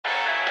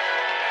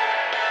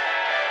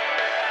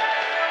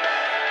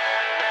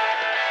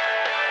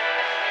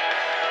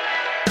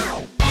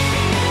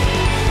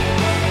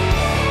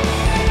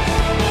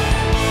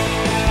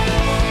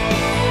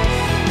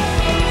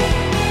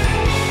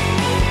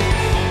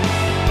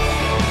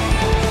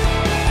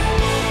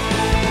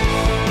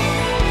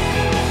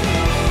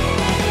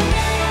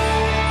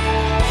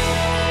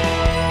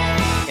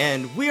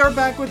are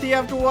back with the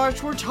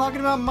Afterwatch. We're talking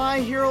about My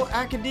Hero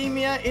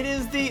Academia. It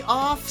is the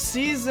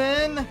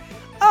off-season.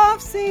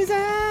 Off-season!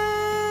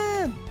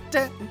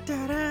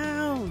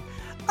 Dun-dun-dun!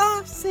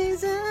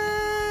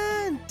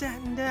 Off-season!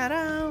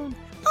 Dun-dun-dun!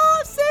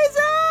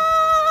 Off-season!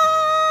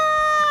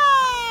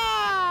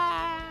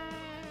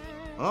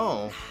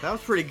 Oh, that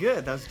was pretty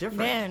good. That was different.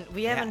 Man,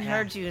 we haven't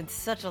heard you in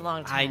such a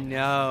long time. I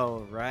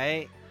know,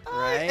 right?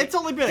 Right? It's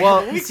only been a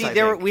couple weeks, I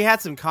think. we had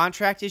some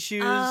contract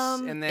issues,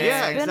 and then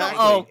Yeah, exactly.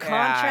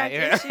 Contract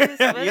Yeah. issues?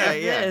 What is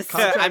Yeah. this?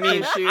 Contract I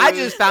mean, issues. I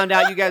just found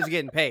out you guys are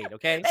getting paid,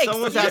 okay? Hey,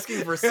 Someone's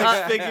asking for six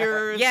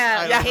figures. Yeah,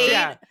 I don't know.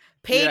 Yeah.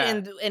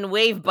 paid in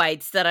wave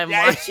bites that I'm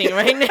Yeah. watching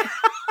right now.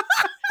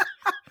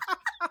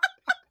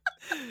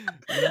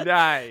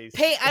 Nice.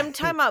 I'm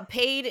talking about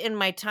paid in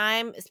my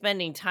time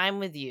spending time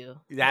with you.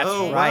 That's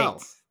Oh, right.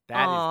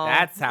 wow.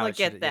 That's how look it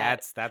should. at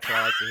that. That's what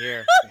I like to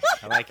hear.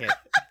 I like it.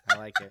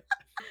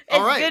 It's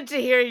All right. good to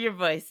hear your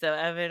voice, though,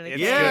 Evan. It's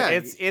Yeah.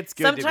 good. It's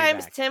good.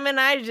 Sometimes to be Tim and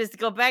I just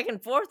go back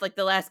and forth like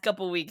the last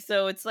couple weeks,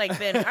 so it's like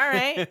been all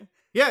right.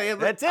 Yeah,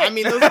 That's it. I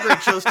mean, those are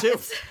great shows, too.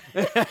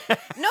 back.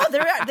 No,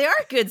 they are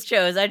good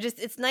shows.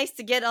 It's nice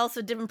to get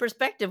also different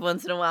perspective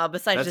once in a while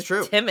besides That's just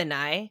true. Tim and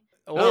I.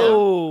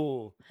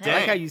 Oh, I Dang.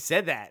 like how you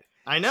said that.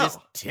 I know. Just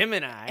Tim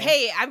and I.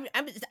 Hey,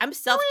 I'm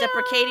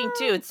self-deprecating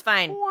too. It's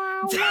fine.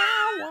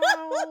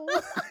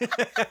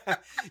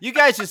 You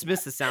guys just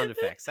missed the sound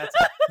effects. That's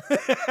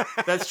all.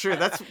 That's true.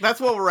 That's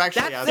what we're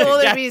actually That's asking. the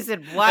only That's-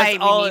 reason why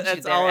That's all. we need you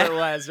That's there. all it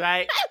was,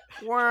 right?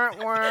 Wah,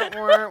 wah,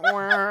 wah,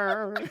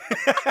 wah.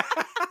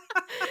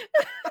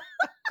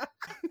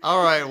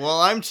 All right.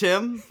 Well, I'm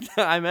Tim.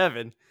 I'm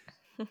Evan.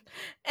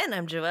 And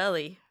I'm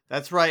Joelle.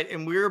 That's right.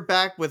 And we're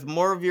back with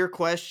more of your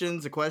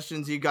questions, the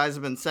questions you guys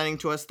have been sending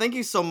to us. Thank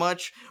you so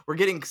much. We're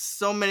getting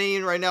so many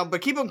in right now,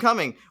 but keep them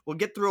coming. We'll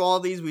get through all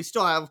these. We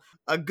still have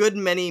a good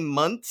many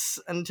months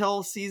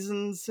until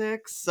season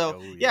 6.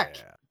 So, yeah.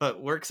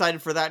 But we're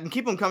excited for that. And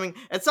keep them coming.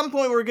 At some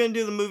point, we're going to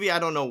do the movie. I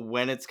don't know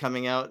when it's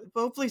coming out,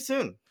 but hopefully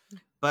soon.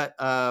 But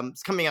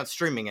it's coming out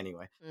streaming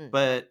anyway. Mm.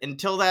 But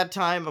until that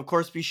time, of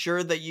course, be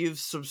sure that you've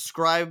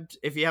subscribed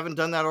if you haven't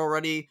done that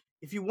already.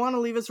 If you want to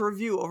leave us a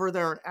review over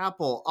there on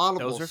Apple,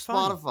 Audible, Those are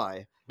fun.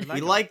 Spotify, we them.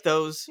 like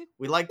those.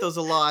 We like those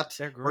a lot.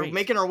 They're We're great.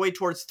 making our way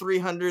towards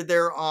 300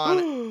 there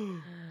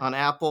on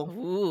Apple.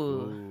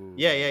 Ooh.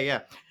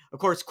 Yeah. Of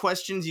course,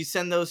 questions, you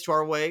send those to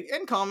our way,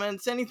 and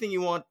comments, anything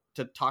you want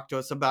to talk to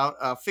us about.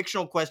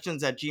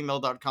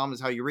 Fictionalquestions@gmail.com is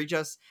how you reach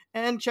us.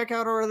 And check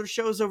out our other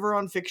shows over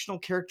on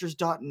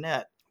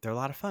fictionalcharacters.net. They're a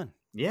lot of fun.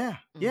 Yeah.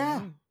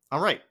 Mhm. All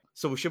right.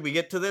 So should we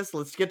get to this?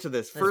 Let's get to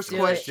this. Let's First do it.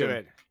 question Do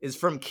it. is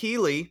from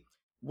Keely.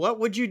 What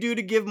would you do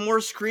to give more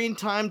screen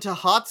time to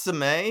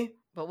Hatsume?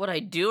 What would I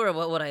do or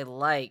what would I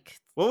like?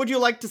 What would you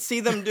like to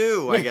see them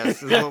do, I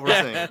guess, is what we're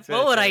saying. That's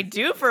What would I it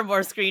do for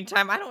more screen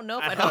time? I don't know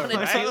if I don't want to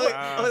do it.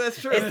 Oh, that's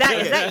true. Is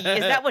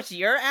that what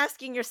you're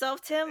asking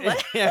yourself, Tim?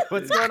 What? Yeah,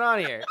 what's going on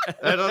here?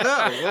 I don't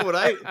know. What would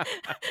I...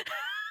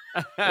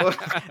 Well,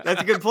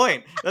 that's a good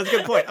point.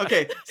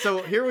 Okay,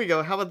 so here we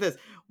go. How about this?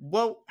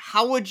 Well,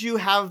 how would you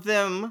have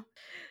them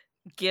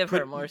Give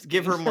her more screen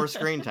give her more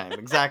screen time?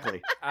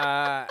 Exactly.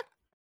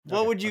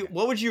 What would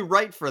you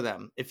write for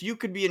them if you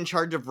could be in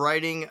charge of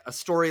writing a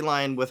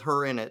storyline with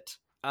her in it?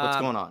 What's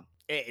going on?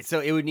 So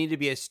it would need to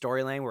be a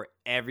storyline where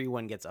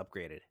everyone gets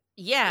upgraded.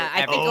 Yeah,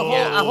 I think Oh.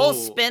 a whole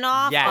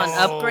spin-off Yes.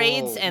 on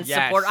upgrades and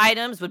Yes. support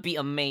items would be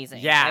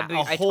amazing. Yeah,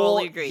 I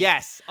totally agree.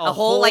 Yes, A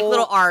whole like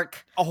little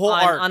arc. a whole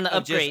on- arc on the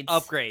of just upgrades.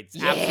 upgrades.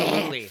 Yeah.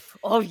 Absolutely.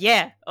 Oh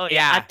yeah.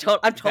 Yeah.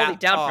 I'm totally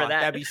down for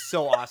that. That'd be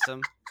so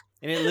awesome.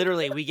 And it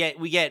literally, we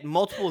get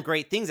multiple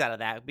great things out of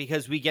that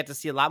because we get to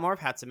see a lot more of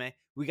Hatsume.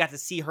 We got to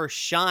see her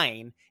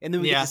shine, and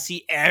then we get to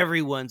see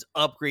everyone's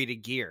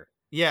upgraded gear.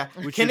 Yeah.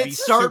 Which Can would it be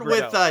start super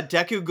with dope.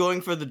 Deku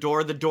going for the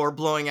door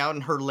blowing out,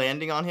 and her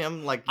landing on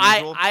him like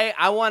usual?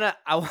 I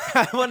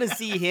wanna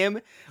see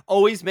him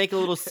always make a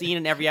little scene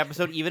in every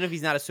episode, even if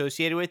he's not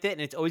associated with it,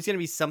 and it's always gonna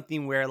be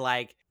something where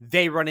like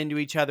they run into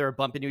each other or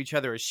bump into each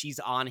other, or she's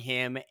on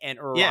him, and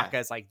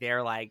Uraraka's like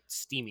they're like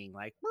steaming,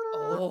 like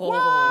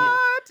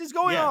what is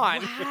going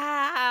on?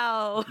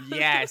 Wow.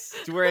 Yes,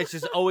 to where it's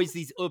just always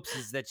these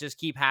oopses that just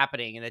keep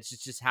happening, and it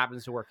just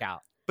happens to work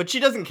out. But she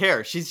doesn't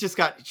care. She's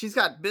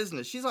got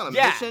business. She's on a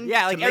mission.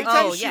 Yeah, to like make every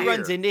time this she gear.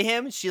 runs into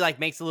him, she like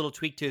makes a little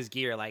tweak to his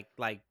gear, like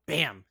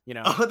bam, you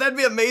know. Oh, that'd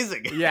be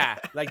amazing. Yeah,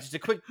 like just a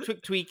quick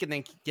tweak, and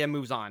then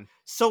moves on.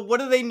 So what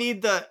do they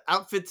need the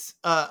outfits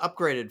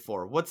upgraded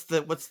for? What's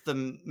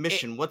the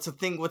mission? What's the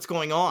thing? What's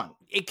going on?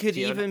 It could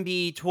Do you even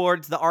be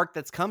towards the arc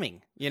that's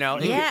coming, you know.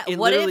 Yeah, it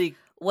what if- literally.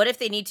 What if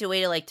they need to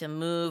wait to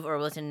move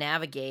or to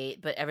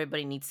navigate, but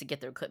everybody needs to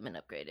get their equipment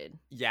upgraded?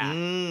 Yeah,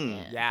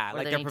 Mm. yeah, Where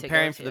like they they're need to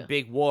preparing go for the to.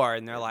 big war,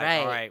 and they're like, Right,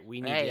 all right,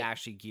 we need right. to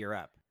actually gear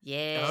up.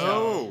 Yeah.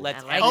 Oh.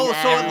 Let's I like everyone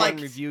that. so it, everyone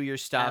like- review your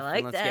stuff like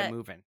and let's that. get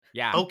moving.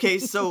 Yeah. Okay,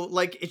 so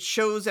like it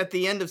shows at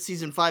the end of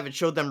season 5, it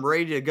showed them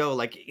ready to go,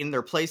 like in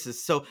their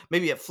places. So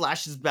maybe it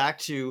flashes back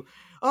to,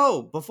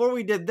 oh, before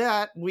we did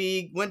that,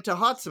 we went to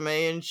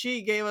Hatsume and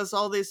she gave us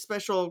all this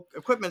special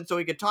equipment so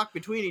we could talk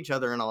between each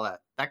other and all that.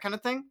 That kind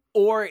of thing?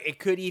 Or it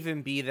could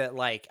even be that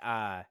like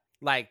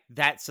like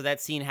that. So that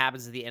scene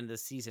happens at the end of the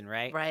season,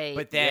 right? Right.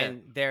 But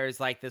then there's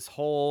like this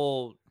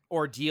whole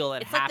ordeal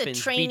that It's like the happens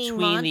training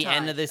between the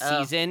end of the montage.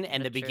 Oh, season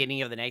and no, the true.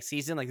 beginning of the next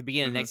season. Like the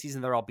beginning of the next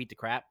season, they're all beat to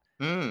crap.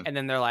 Mm. And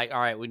then they're like, all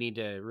right, we need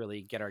to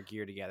really get our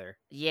gear together.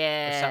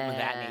 Yeah. Or something of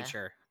that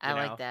nature. I you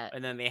like know? that.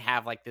 And then they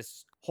have like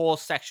this whole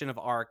section of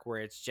arc where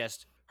it's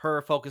just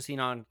her focusing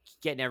on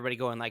getting everybody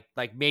going. Like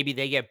maybe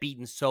they get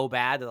beaten so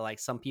bad that like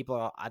some people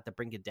are at the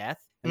brink of death.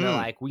 And they're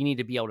like, we need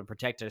to be able to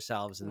protect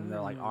ourselves. And then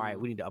they're like, all right,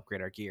 we need to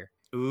upgrade our gear.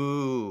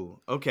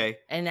 Ooh, okay.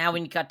 And now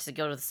we got to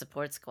go to the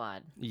support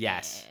squad.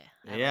 Yes.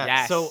 Yeah. Yeah.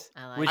 Yes. So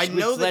I like Which, I it.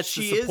 know which that lets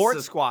she the is support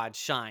a- squad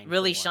shine. for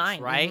Really once,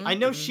 shine, right? mhm. I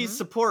know she's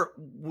support.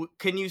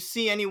 Can you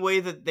see any way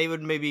that they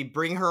would maybe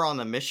bring her on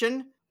the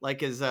mission,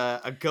 like as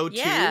a go-to?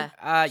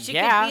 Yeah. She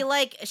Yeah.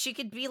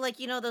 could be like,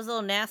 you know, those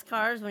little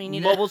NASCARs when you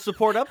need Mobile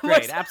support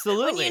upgrade. When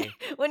Absolutely.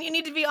 when you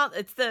need to be on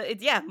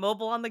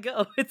mobile on the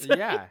go. It's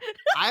Yeah.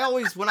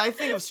 When I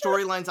think of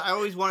storylines, I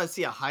always want to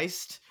see a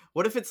heist.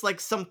 What if it's like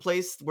some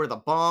place where the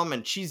bomb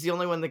and she's the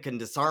only one that can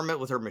disarm it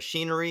with her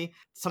machinery?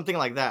 Something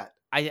like that.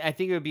 I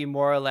think it would be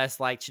more or less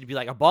like she'd be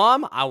like, a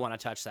bomb? I want to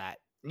touch that.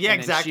 Yeah, And then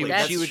exactly.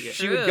 That's She would true.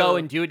 she would go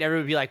and do it, and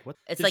everyone would be like, "What?"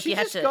 It's Did like she you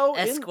have just to go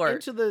escort.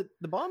 into the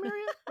bomb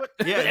area. What?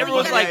 Yeah, And yeah,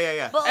 everyone's yeah, like,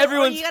 yeah. Well,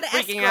 Everyone's you gotta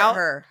freaking escort out.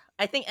 her.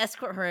 I think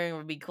escort her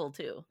would be cool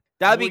too.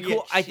 That'd be Well, yeah,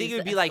 cool. I think she's it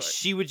would the be like escort.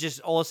 she would just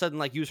all of a sudden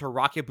like use her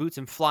rocket boots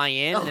and fly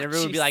in, and Oh, then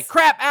everyone would be jeez. like,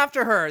 "Crap,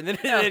 after her!" And then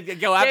No, it'd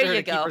go after there her you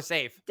to keep go. her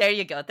safe. There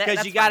you go. Because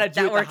That's you got to fine. do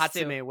That it the works too.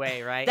 Hatsume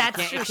way, right? That's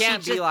it true. can't, She it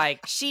can't be just-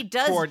 like She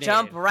does coordinated.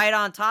 jump right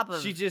on top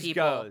of she just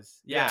people. goes.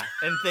 Yeah.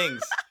 And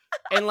things.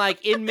 And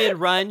like in mid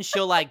run,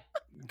 she'll like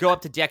go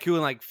up to Deku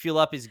and like feel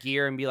up his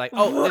gear and be like,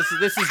 "Oh,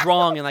 this is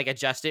wrong," and like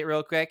adjust it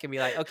real quick and be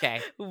like,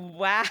 "Okay."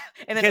 Wow.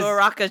 And then Because-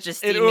 Uraraka's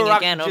just and steaming Uraraka's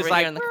again just over like,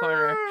 here in the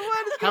corner.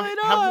 What is Have, going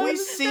have on? we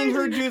This is seen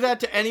her crazy." do that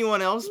to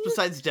anyone else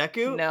besides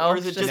Deku? No, Or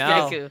is it just just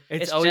No. Deku.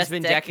 It's always just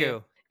been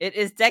Deku. It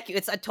is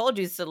Deku. I told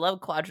you it's a love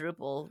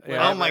quadruple.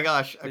 Yeah. Oh my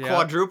gosh, a Yeah.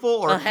 quadruple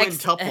or A a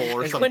hex- quintuple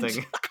or a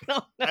something?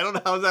 I don't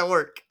know how does that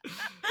work.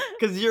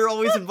 Because you're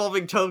always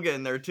involving Toga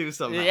in there too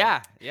somehow.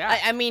 Yeah, yeah.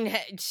 I mean,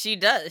 she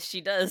does.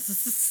 She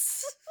does.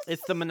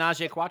 It's the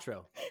Menage a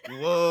Quattro.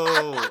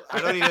 Whoa,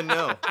 I don't even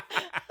know.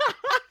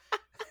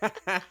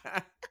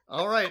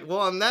 All right, well,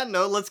 on that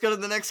note, let's go to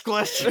the next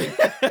question.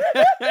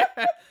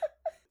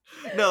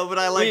 No, but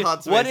I like Wait,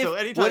 Hatsume, what if, so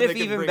anytime what they if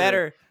can even bring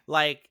better,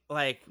 like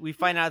we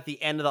find out at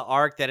the end of the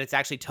arc that it's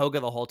actually Toga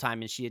the whole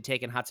time and she had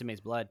taken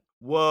Hatsume's blood.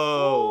 Her.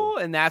 Whoa. Ooh,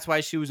 and that's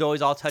why she was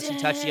always all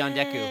touchy-touchy on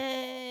Deku.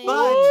 Dang.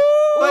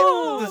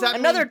 But does that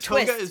Another mean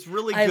Toga twist. is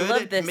really I good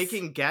love at this.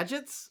 making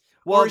gadgets?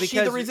 Well, or is she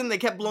the because- reason they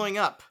kept blowing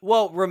up?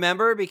 Well,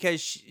 remember,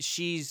 because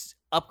she's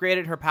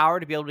upgraded her power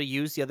to be able to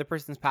use the other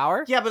person's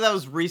power? Yeah, but that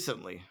was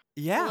recently.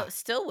 Yeah. Well, it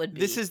still would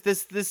be.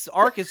 This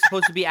arc is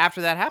supposed to be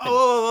after that happens.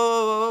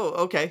 Oh,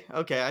 okay.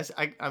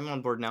 I'm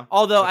on board now.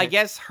 Although I Okay.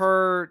 guess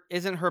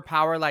isn't her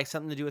power like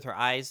something to do with her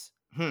eyes?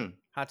 Hatsume's?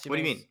 What do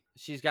you mean?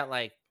 She's got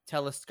like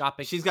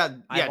telescopic. She's got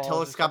eyeballs or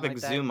telescopic something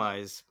like that. zoom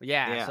eyes.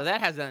 Yeah, Yeah. so that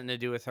has nothing to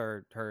do with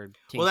her.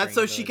 Well, that's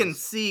so she can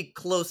abilities. see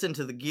close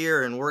into the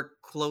gear and work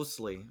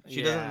closely. She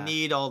Yeah. doesn't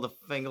need all the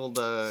fangled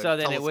So then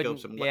it telescopes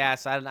wouldn't. and whatnot. Yeah,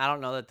 so I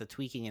don't know that the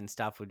tweaking and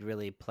stuff would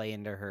really play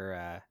into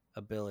her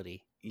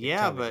ability. if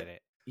Yeah, Toga did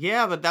it.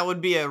 but that would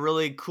be a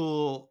really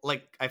cool.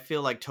 Like, I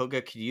feel like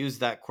Toga could use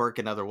that quirk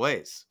in other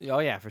ways. Oh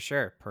yeah, for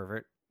sure,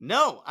 pervert.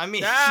 No, I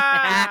mean,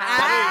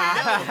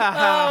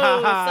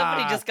 Oh,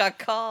 somebody just got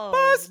called.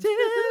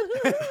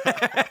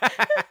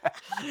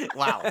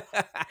 wow.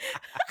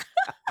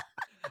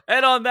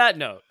 And on that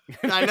note,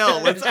 I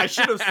know. I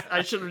should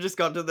have just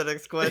gone to the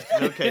next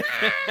question. Okay.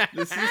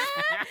 This is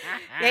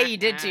Yeah, you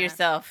did to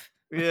yourself.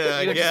 yeah.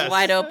 I You were guess. just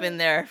wide open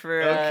there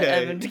for Okay.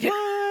 Evan to get.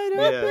 wide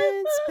Yeah.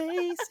 open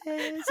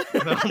spaces.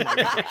 Oh my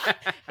gosh.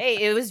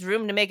 Hey, it was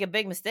room to make a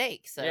big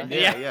mistake. So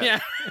Yeah.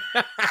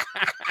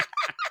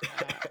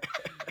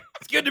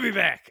 It's good to be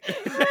back.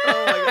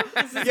 Oh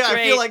my God. Yeah, I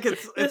great. feel like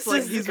it's This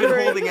like is he's been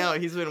great. holding out.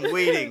 He's been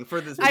waiting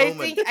for this I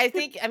moment.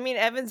 think. I mean,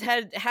 Evans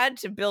had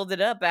to build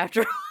it up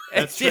after.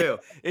 That's true.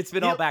 It's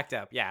been He'll- all backed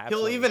up. Yeah, He'll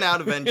absolutely. even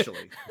out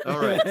eventually. All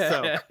right.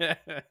 So,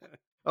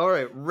 all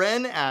right.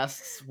 Ren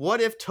asks,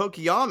 "What if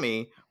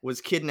Tokiyami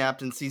was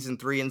kidnapped in season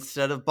 3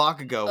 instead of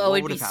Bakugo? Oh, what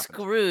we'd would be have happened?"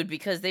 screwed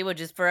because they would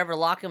just forever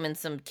lock him in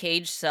some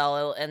cage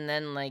cell and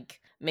then like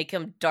make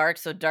him dark,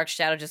 so Dark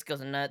Shadow just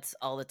goes nuts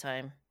all the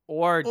time.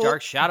 Or Well-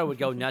 Dark Shadow would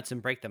go nuts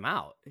and break them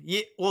out.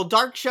 Yeah, well,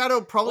 Dark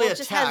Shadow probably Well, it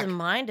just has attack. a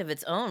mind of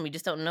its own. We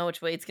just don't know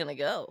which way it's gonna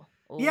go.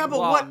 Yeah, but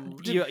Well,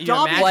 what? you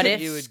Dobby imagine What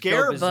if- you would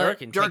scare go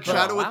berserk and Dark take them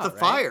Shadow all with out, the right?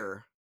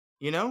 fire.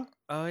 You know,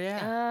 Oh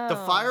yeah, the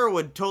fire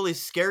would totally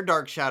scare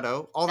Dark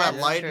Shadow. All that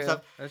That's light true. and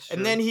stuff, that's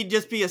and then he'd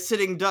just be a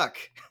sitting duck.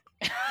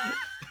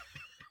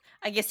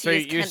 I guess So he,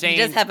 you're he does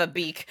saying- have a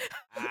beak.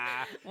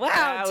 Wow,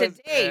 that was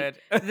today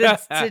good.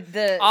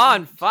 the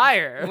on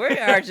fire. we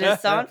are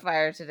just on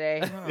fire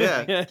today. Oh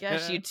Yeah. my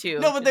gosh, you too.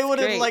 No, but they It's would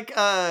have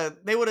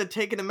great. they would have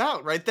taken him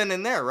out right then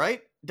and there,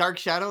 right? Dark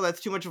Shadow,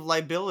 that's too much of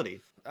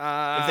liability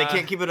if they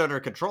can't keep it under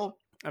control.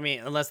 I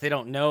mean, unless they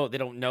don't know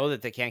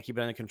that they can't keep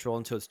it under control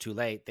until it's too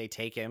late. They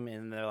take him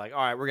and they're like, "All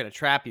right, we're gonna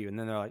trap you," and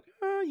then they're like,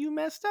 you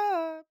messed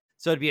up.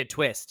 So it'd be a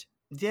twist.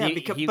 Yeah,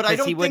 but 'cause I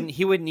don't he think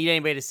wouldn't need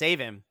anybody to save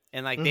him,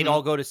 and like they'd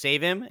all go to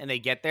save him, and they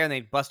get there and they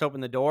bust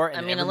open the door, and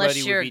I mean, unless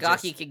everybody would be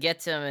Shirogaki just, could get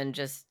to him and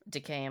just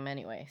decay him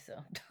anyway. So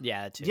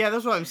yeah, that too. Yeah,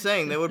 that's what I'm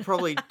saying. They would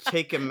probably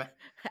take him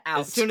out.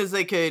 as soon as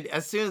they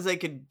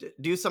could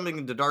do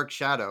something to Dark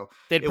Shadow.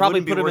 They'd it probably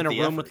wouldn't be put him in a worth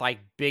the room with effort. like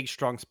big,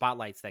 strong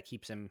spotlights that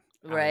keeps him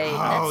out of the Right. way.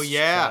 Oh, That's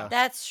yeah. true.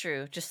 That's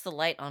true. Just the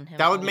light on him.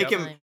 That would all make the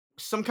him time.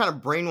 some kind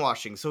of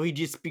brainwashing, so he'd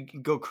just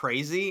go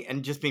crazy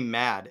and just be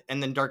mad,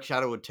 and then Dark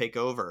Shadow would take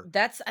over.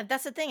 That's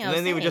the thing. And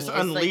then they would just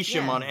unleash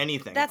him on yeah.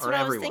 anything That's or what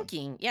everyone. I was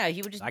thinking. Yeah,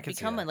 he would just I could see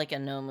become that. like a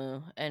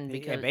Nomu, and Yeah,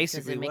 because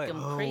basically it make would.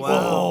 him Oh, crazy.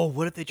 wow. Oh,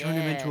 what if they turned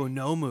him into Yeah. a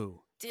Nomu?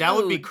 That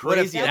would be Dude, What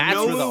if crazy. A that's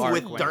where the Nomu arc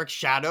with went? Dark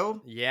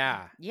Shadow?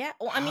 Yeah. Yeah,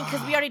 well, I mean,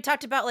 because we already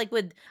talked about like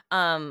with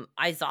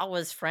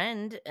Aizawa's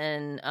friend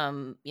and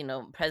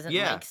President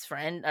Yeah. Mike's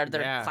friend or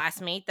their Yeah.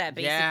 classmate that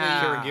basically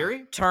Yeah.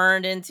 Kirigiri?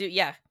 turned into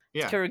Yeah.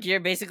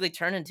 Kurogiri basically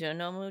turned into a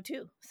Nomu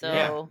too. So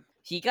Yeah.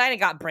 he kind of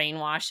got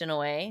brainwashed in a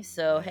way.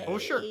 So hey, Oh,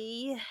 sure.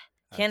 can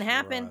That's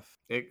happen.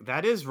 rough.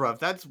 That is rough.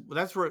 That's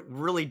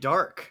really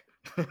dark.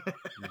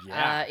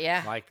 Yeah.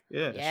 Yeah. Like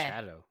Yeah. Yeah.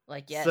 Shadow.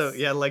 Like yes. So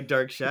yeah, like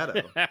Dark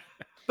Shadow.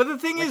 But the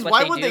thing Like is, what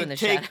why they would do they in the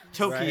take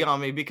shadows. Right.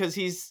 Tokiyami? Because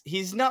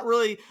he's not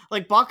really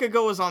like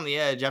Bakugo was on the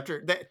edge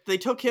after they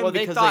took him Well, they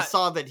because thought- they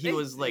saw that he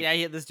was like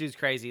yeah, this dude's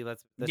crazy.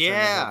 Let's turn him into a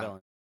Yeah.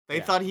 villain. they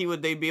yeah.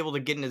 thought they'd be able to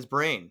get in his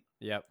brain.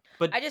 Yep.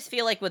 But I just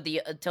feel like with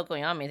the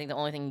Tokoyami, I think the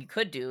only thing you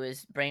could do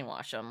is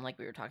brainwash him, like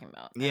we were talking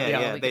about. I Yeah, don't know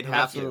yeah, if we they'd could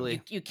have absolutely.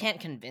 to. You can't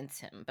convince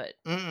him, but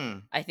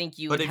Mm-mm. I think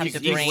you But would if have you to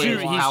could use way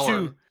brainwash. more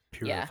power.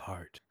 pure Yeah. of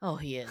heart. Oh,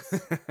 he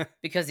is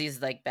because he's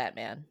like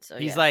Batman. So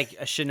He's yes. like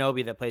a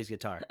shinobi that plays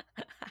guitar.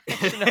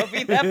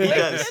 Shinobi that He plays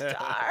does.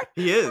 guitar.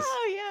 He is.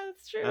 Oh yeah,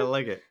 that's true. I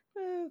like it.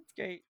 That's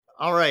great.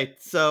 All right,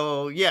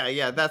 so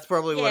yeah, that's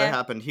probably what Yeah. had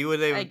happened. He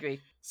would I have agree.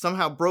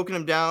 somehow broken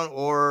him down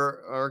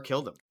or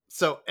killed him.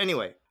 So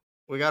anyway,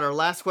 we got our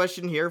last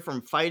question here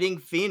from Fighting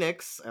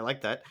Phoenix. I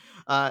like that.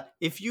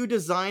 If you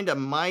designed a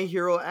My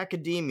Hero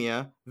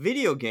Academia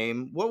video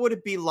game, what would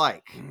it be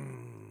like?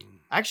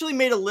 I actually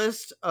made a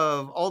list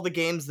of all the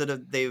games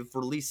that they've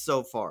released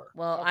so far.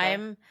 Well,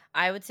 Okay.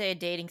 I would say a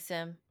dating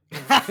sim.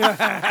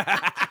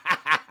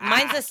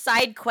 Mine's a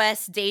side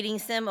quest dating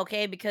sim,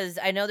 okay? Because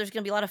I know there's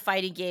gonna be a lot of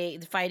fighting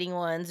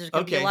ones. There's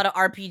gonna be Okay. a lot of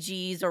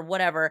RPGs or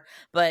whatever,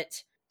 but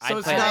So I'd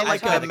it's play- not I'd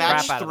like play a the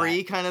match crap out of that.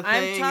 3 kind of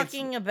I'm thing.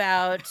 talking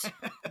about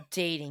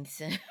dating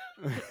sim.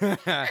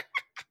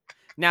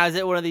 Now, is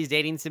it one of these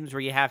dating sims where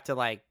you have to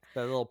like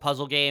the little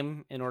puzzle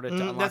game in order to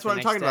unlock That's the what I'm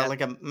next talking about, step?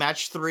 like a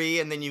match 3,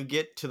 and then you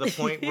get to the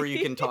point where you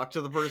can talk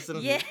to the person.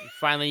 Yeah.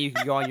 Finally, you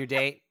can go on your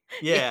date.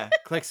 yeah,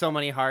 Click so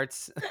many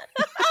hearts.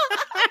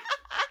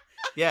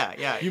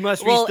 yeah. You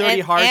must reach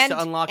 30 hearts and,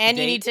 to unlock and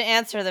the you date. need to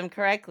answer them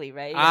correctly,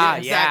 right? Ah,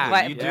 exactly. yeah.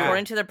 But You do.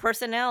 according to their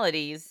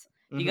personalities,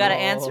 you Mhm. got to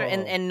answer Oh.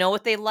 and know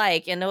what they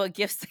like and know what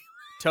gifts. They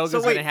Toga's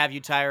So wait. gonna have you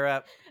tie her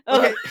up.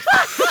 Okay.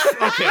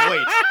 Okay,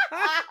 wait.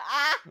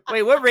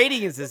 Wait, what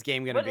rating is this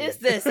game gonna What be? is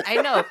this?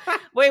 I know.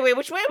 Wait,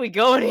 which way are we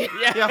going here?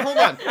 Yeah, hold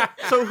on.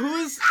 So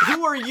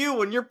who are you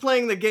when you're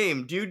playing the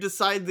game? Do you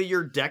decide that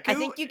you're Deku? I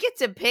think you get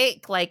to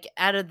pick like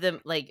out of them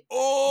like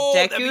Oh,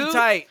 that'd be Deku?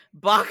 tight.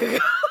 Bakugo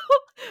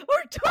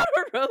or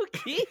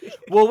Todoroki.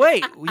 Well,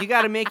 wait. You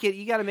got to make it.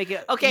 You got to make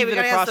it Okay, we even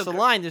gotta have across some the cr-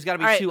 line. There's got to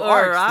be All right, two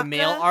arcs: the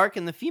male Uraraka? arc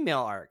and the female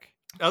arc.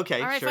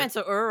 Okay, All right, sure. fine.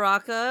 So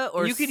Uraraka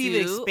or You could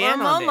even Sue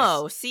expand or on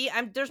Momo. See,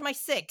 there's my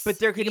 6. But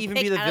there could You can even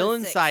pick be the out of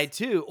villain 6. side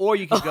too, or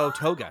you could go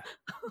Toga.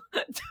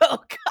 Oh,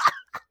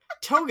 God.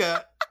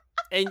 Toga.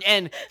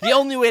 And the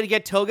only way to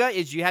get Toga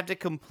is you have to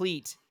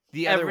complete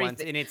the other ones,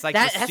 Everything. and it's like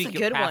That's the a secret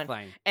good one.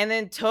 pathline. And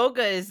then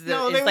Toga is the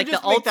No, they is would like the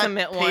just make that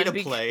ultimate pay one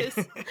to play.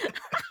 because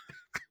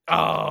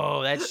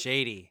Oh, that's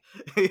shady.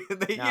 You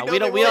No, know we they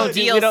don't- would. we don't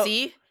do-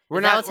 DLC. We're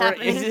Is that not. what's We're,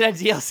 happening? is it a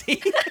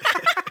DLC?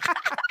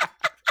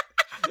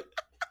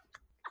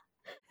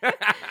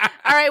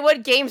 All right,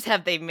 what games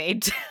have they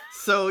made?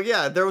 So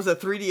yeah, there was a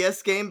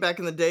 3DS game back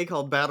in the day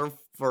called Battle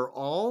for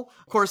All.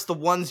 Of course, the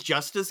One's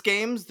Justice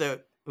games,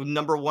 the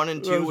number 1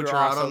 and 2, Those which are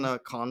are out on awesome. the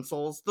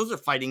consoles. Those are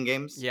fighting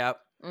games. Yep.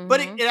 But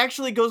Mhm. it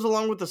actually goes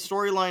along with the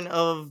storyline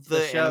of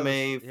the shows,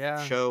 anime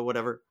yeah. show,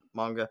 whatever,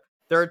 manga.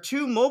 There are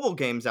 2 mobile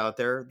games out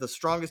there, The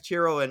Strongest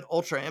Hero and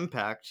Ultra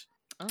Impact.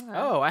 Okay.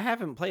 Oh, I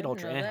haven't played I didn't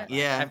Ultra know Impact. that.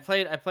 Yeah.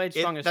 I played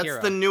Strongest That's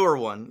Hero. the newer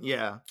one,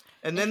 yeah.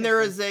 And then there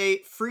is a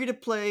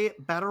free-to-play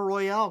battle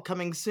royale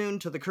coming soon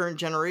to the current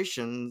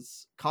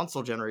generation's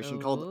console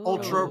generation called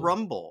Ultra Ooh.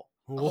 Rumble.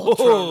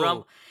 Ultra Whoa.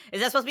 Rumble.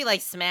 Is that supposed to be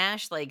like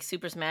Smash, like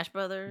Super Smash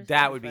Brothers? That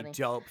That'd would be funny.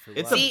 dope. For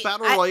It's what? See, a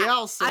battle I-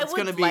 royale, so I it's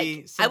going to would be like-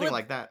 I something would-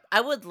 like that.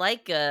 I would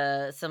like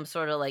some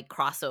sort of like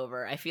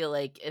crossover. I feel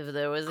like if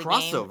there was a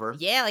Crossover?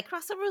 game, yeah, like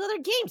crossover with other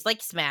games,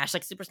 like Smash,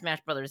 like Super Smash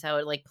Brothers, how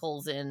it like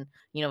pulls in,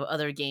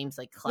 other games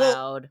like Well,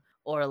 Cloud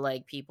or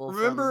like people.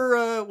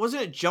 Remember,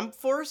 wasn't it Jump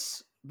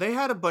Force? They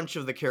had a bunch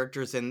of the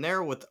characters in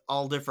there with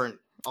all different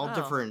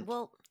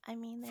Well, I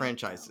mean, there you go.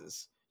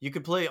 franchises. You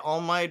could play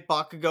All Might,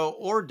 Bakugo,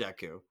 or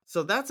Deku.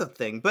 So that's a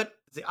thing. But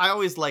see, I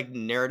always like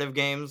narrative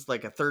games,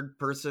 like a third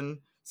person,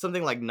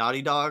 something like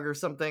Naughty Dog or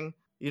something.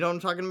 You know what I'm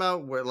talking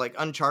about? Where like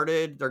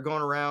Uncharted, they're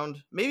going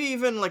around. Maybe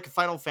even like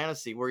Final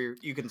Fantasy, where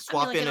you can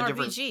swap like in an a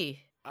different. RPG.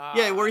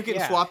 Yeah, where you can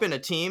swap in a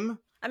team.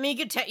 I mean,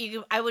 you could.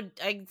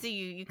 I see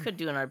you could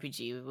do an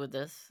RPG with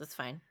this. That's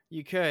fine.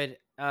 You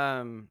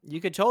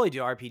could totally do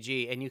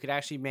RPG, and you could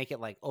actually make it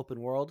like open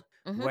world,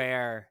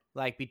 where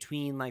like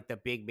between like the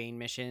big main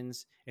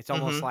missions, it's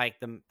almost like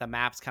the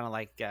map's kind of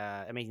like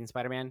Amazing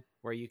Spider-Man,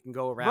 where you can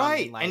go around,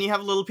 Right? and, like, and you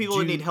have little people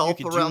who need help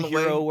you can around do the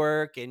way. hero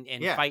work and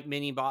Yeah. fight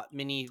mini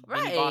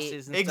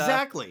bosses and stuff.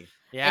 Exactly.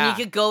 Yeah, And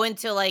you could go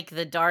into like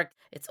the dark.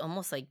 It's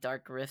almost like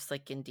dark rifts,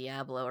 like in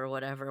Diablo or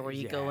whatever, where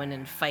you go in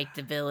and fight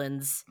the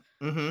villains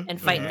and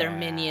fight their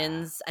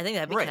minions. I think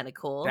that'd be Right. kind of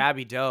cool. that'd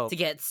be dope. To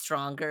get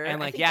stronger. And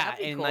I like think yeah, that'd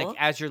be and cool. like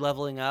as you're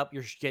leveling up,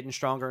 you're getting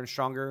stronger and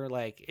stronger.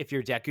 Like if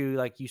you're Deku,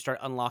 like you start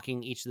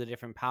unlocking each of the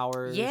different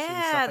powers. and yeah,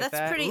 stuff like that's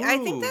that. pretty. I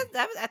think Ooh.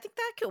 I think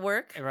that could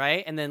work.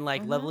 Right, and then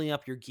like Mhm. leveling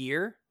up your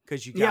gear,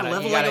 because you Yeah, gotta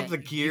leveling gotta- up the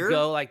gear. You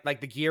go like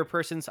the gear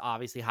person's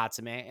obviously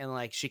Hatsume, and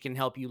like she can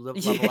help you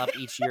level up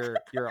each your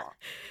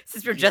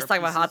Since we were gear just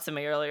talking about pieces.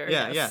 Hatsume earlier.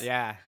 Yeah, yes.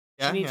 yeah.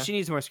 Yeah, She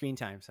needs more screen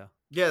time. So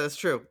yeah, that's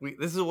true.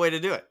 This is a way to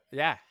do it.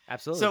 yeah,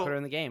 absolutely. So- Put her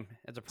in the game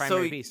as a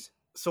primary so- piece.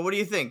 So what do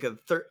you think?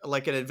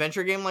 Like an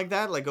adventure game like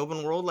that, like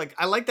open world? Like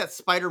I like that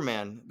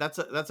Spider-Man. That's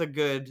a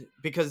good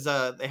because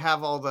they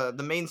have all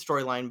the main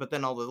storyline, but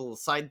then all the little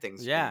side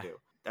things you Yeah. can do.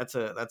 That's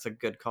a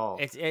good call.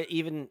 It's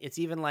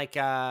even like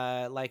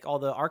all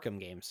the Arkham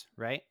games,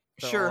 right?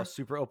 They're Sure. all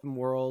super open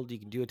world. You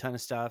can do a ton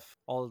of stuff.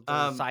 All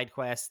the side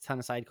quests, ton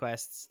of side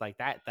quests like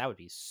that. That would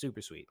be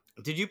super sweet.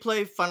 Did you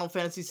play Final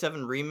Fantasy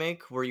VII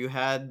Remake where you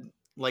had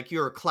like you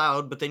were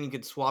Cloud, but then you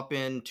could swap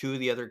in two of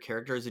the other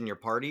characters in your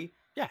party?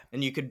 Yeah.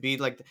 And you could be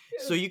like,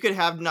 so you could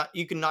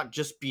not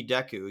just be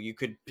Deku. You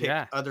could pick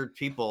Yeah. other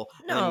people.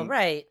 No, and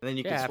right. then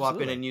you Yeah, could swap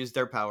absolutely. in and use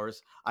their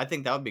powers. I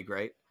think that would be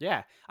great.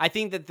 Yeah, I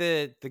think that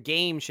the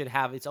game should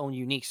have its own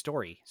unique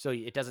story, so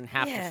it doesn't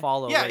have to Yeah.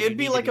 follow. Yeah, where you it'd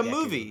be need to like a Deku.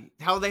 movie.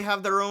 How they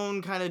have their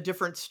own kind of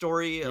different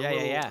story. Yeah,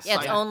 yeah. Yeah, its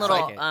Side- own little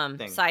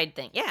side side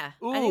thing. Yeah.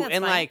 I think Ooh, that's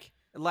and fine.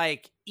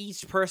 like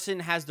each person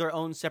has their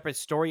own separate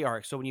story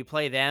arc. So when you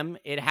play them,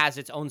 it has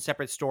its own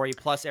separate story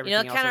plus You everything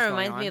know, it else. kind of that's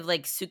going reminds me on. of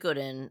like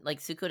Suikoden. Like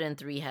Suikoden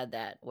 3 had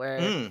that, where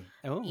Mm.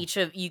 Oh.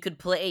 you could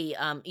play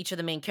each of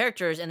the main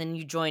characters, and then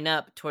you join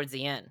up towards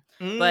the end.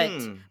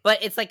 Mm.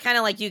 But it's like kind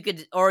of like you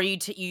could, or you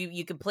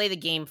could play the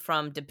game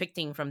from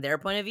depicting from their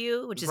point of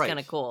view, which is Right. kind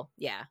of cool.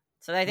 Yeah.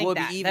 So I think Would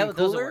be that even those would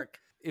cooler work.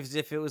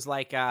 if it was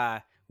like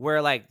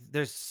where like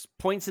there's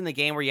points in the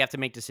game where you have to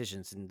make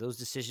decisions, and those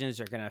decisions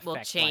are gonna affect Will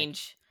like,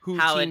 change who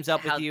how it- teams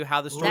up how- with you,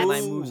 how the That's-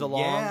 storyline moves Ooh,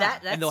 along, yeah.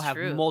 That's and they'll have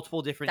true.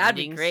 multiple different That'd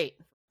be endings. great.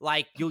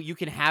 Like you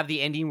can have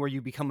the ending where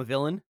you become a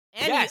villain.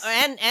 And Yes.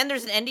 and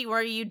there's an ending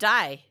where you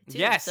die too.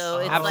 Yes, So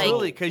it's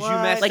absolutely, like because you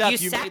What? messed Like, up. you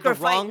You made the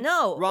sacrifice-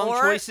 no, wrong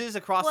or- choices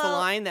across the well,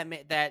 line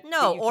that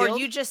no, you or killed.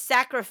 you just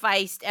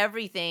sacrificed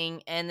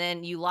everything and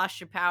then you lost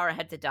your power and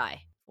had to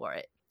die for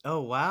it.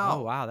 Oh wow.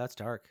 Oh wow, that's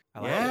dark. I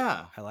like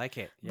Yeah. it. I like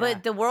it. Yeah.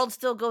 But the world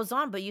still goes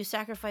on, but you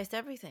sacrificed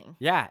everything.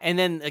 yeah, and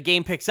then the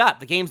game picks up.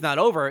 The game's not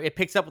over. It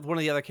picks up with one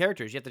of the other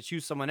characters. You have to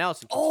choose someone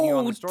else and continue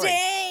on the story. Oh,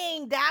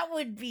 dang, that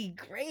would be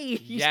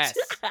great. Yes.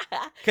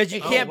 Because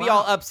you Oh, can't be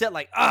all wow. upset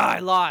like, I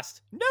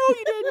lost. No,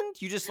 you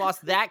didn't. You just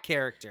lost that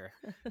character.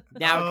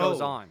 Now it goes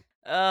Oh. on.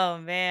 Oh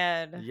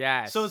man.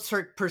 Yes. So it's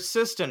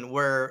persistent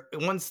where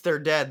once they're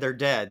dead, they're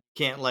dead.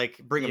 Can't like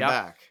bring them Yep.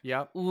 back.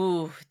 Yep.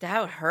 Ooh,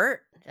 that would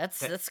hurt. That's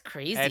That-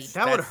 crazy.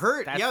 That would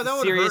hurt. that's Yeah, the that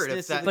would hurt if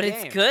seriousness of that- the but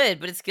game. it's good.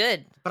 But it's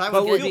good. But I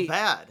But would would feel be-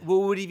 bad. What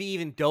would be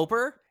even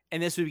doper?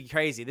 And this would be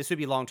crazy. This would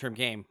be long-term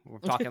game. We're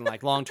talking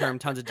like long-term,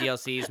 tons of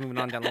DLCs moving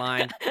on down the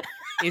line.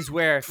 Is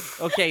where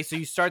okay, so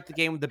you start the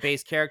game with the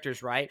base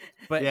characters, right?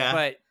 But Yeah.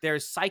 but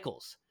there's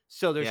cycles.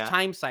 So there's Yeah.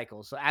 time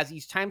cycles. So as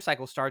each time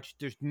cycle starts,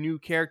 there's new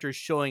characters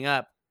showing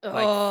up,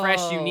 like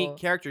fresh, unique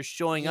characters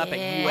showing up at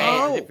UA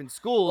Yeah. at Oh. different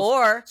schools.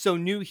 Or So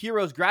new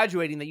heroes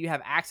graduating that you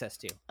have access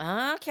to.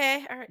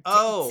 okay. All right.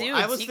 Oh, Dude,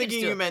 I so was you could thinking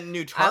just do you it. meant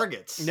new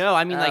targets. No,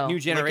 I mean like Oh. new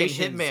Like in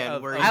generations. Hitman,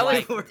 of, where of, you- I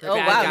was. like, Oh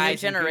bad wow, new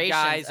guys and good generations.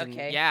 guys and-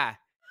 Okay. yeah.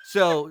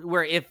 So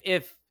where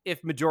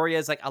if Midoriya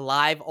is like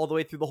alive all the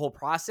way through the whole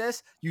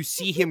process, you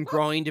see him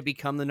growing to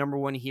become the number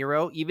one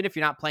hero. Even if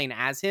you're not playing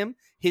as him,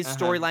 his Uh-huh.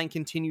 storyline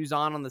continues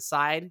on the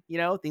side. You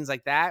know, things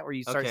like that, where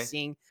you start Okay.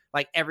 seeing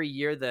like every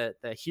year the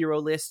hero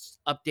list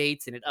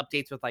updates, and it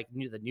updates with like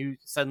the new.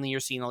 Suddenly you're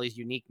seeing all these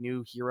unique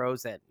new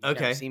heroes that you've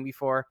Okay. never seen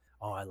before.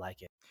 Oh, I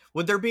like it.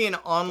 Would there be an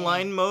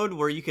online mode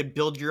where you could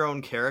build your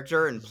own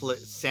character and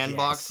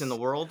sandbox Yes. in the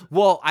world?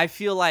 Well, I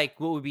feel like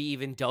what would be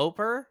even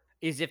doper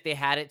is if they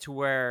had it to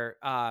where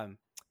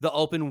the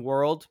open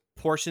world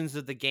portions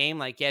of the game,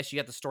 like yes, you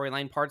got the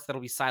storyline parts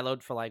that'll be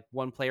siloed for like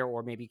one player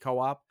or maybe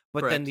co-op,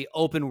 but then Correct. the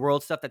open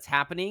world stuff that's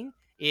happening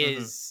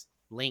is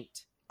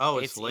linked. Oh,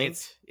 it's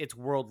linked? It's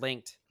world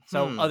linked.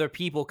 So Hmm. other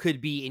people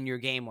could be in your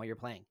game while you're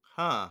playing.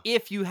 Huh.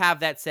 If you have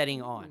that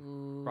setting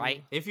on,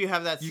 right? If you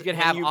have that, You could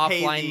and have you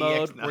pay offline the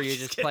mode no, where you're just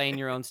just kidding. playing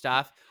your own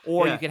stuff,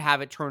 or Yeah. you could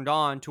have it turned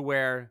on to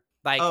where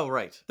like Oh,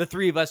 right. the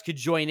three of us could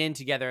join in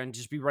together and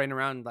just be running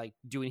around like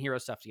doing hero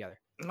stuff together.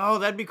 Oh,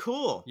 that'd be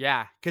cool.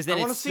 Yeah, because then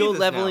I wanna it's see still this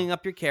leveling now.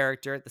 up your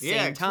character at the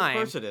Yeah, same time.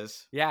 of course it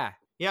is. Yeah.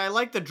 Yeah, I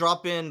like the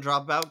drop in,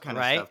 drop out kind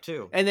of Right? stuff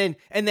too. And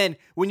then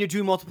when you're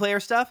doing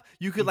multiplayer stuff,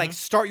 you could like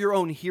start your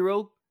own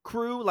hero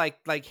crew, like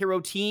hero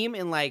team,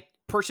 and like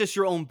purchase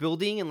your own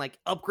building and like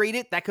upgrade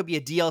it. That could be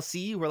a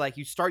DLC where like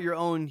you start your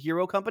own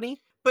hero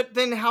company. But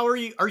then how are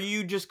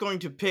you just going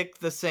to pick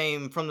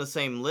from the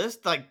same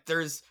list? Like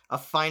there's a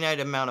finite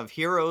amount of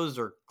heroes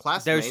or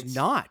classmates. There's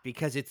not,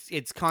 because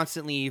it's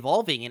constantly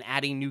evolving and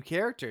adding new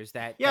characters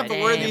that Yeah, that but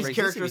where are never these existed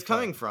characters before.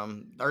 coming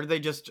from? Are they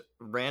just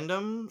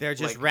random? They're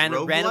just like,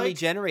 randomly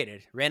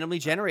roguelike?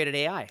 generated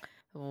AI.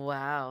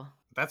 Wow.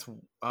 That's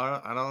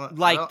I don't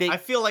Like I, don't, they- I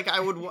feel like I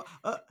would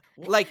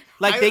Like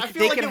I they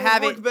feel like can it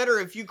have would work it. better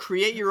if you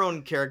create your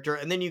own character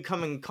and then you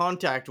come in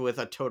contact with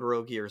a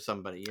Todoroki or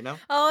somebody, you know?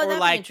 Oh, Or that'd be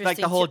like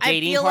interesting the whole too. I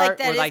dating feel part, like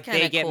that where is like they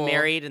kinda get cool.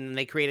 married and then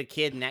they create a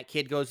kid, and that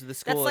kid goes to the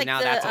school, like and now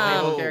the, that's a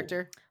playable um,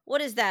 character.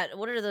 What is that?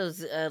 What are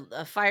those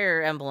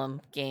Fire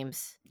Emblem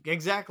games?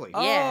 Exactly.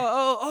 Yeah.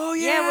 Oh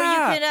yeah.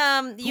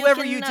 Yeah, where you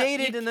Whoever can, you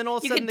dated, and then all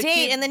of a you sudden can the date,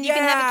 kid, and then you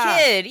can have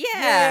a kid.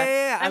 Yeah.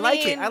 Yeah. I like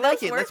it. mean, I like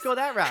those it. Let's work. go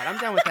that route. I'm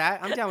down with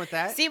that. I'm down with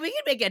that. See, we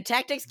could make a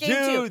tactics game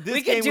Dude, too. this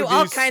We game could do would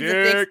all be kinds of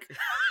things.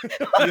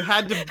 sick. You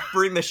had to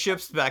bring the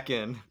ships back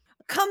in.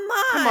 Come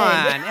on. Come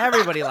on,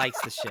 everybody likes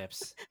the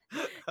ships.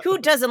 Who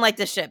doesn't like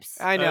the ships?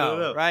 I don't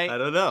know, right? I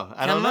don't know.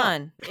 I Come don't know.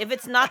 on. If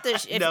it's not the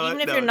No,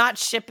 even if no. you're not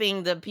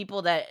shipping the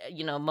people that,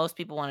 most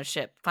people want to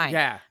ship, fine.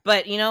 Yeah.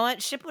 But you know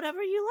what? Ship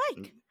whatever you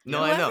like.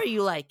 No, I Whoever know.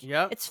 you like.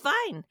 Yep. It's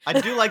fine. I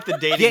do like the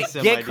dating Get sim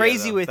idea,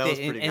 crazy though. with That was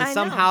it pretty and good. I know.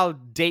 somehow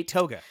date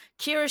Toga.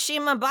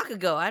 Kirishima and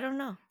Bakugo. I don't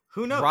know.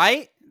 Who knows?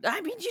 Right? I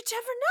mean, you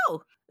never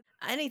know.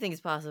 Anything's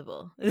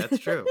possible. That's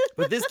true.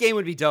 But this game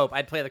would be dope.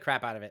 I'd play the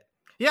crap out of it.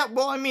 Yeah,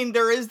 well, I mean,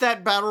 there is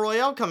that battle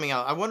royale coming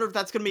out. I wonder if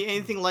that's going to be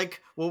anything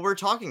like what we're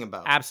talking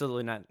about.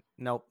 Absolutely not.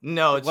 Nope.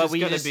 No, it's What just we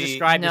going to just be.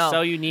 described is No.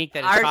 so unique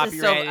that Ours it's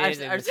is so-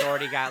 copyrighted and ours- it's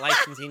already got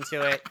licensing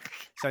to it,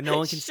 so no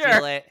one can Sure.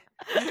 steal it.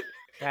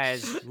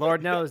 Guys,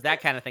 Lord knows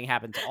that kind of thing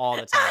happens all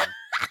the time.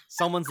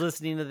 Someone's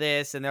listening to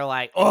this and they're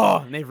like, "Oh,"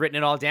 and they've written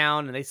it all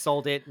down and they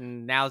sold it,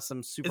 and now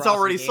some super. It's awesome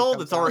already game sold.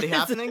 comes It's out. already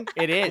happening.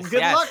 It is.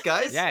 Good yes. luck,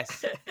 guys.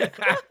 Yes.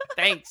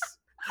 Thanks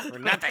for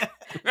nothing.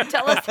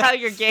 Tell us how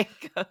your game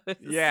goes.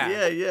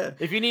 Yeah. Yeah.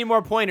 If you need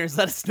more pointers,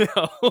 let us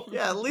know.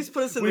 Yeah, at least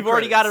put us in We've the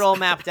already got it credits. all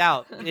mapped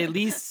out. At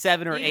least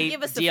 7 or You 8 can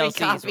give us a free DLCs.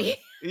 copy. worth.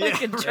 We Yeah.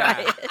 can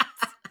try Yeah. it.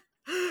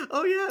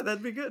 Oh, yeah,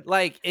 that'd be good.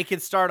 Like it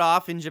could start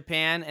off in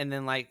Japan, and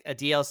then like a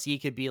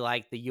DLC could be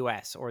like the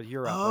US or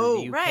Europe or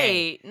the UK.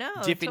 Right. No.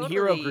 Different totally.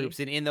 hero groups,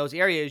 and in those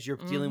areas, you're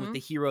dealing with Mhm. the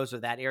heroes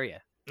of that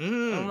area.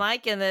 I'm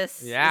liking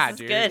this. Yeah, this is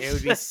dude, good. it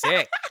would be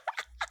sick.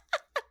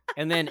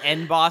 And then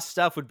end boss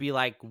stuff would be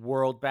like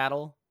world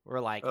battle,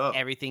 where like Oh.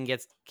 everything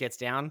gets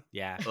down.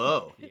 Yeah,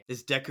 Oh,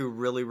 is Deku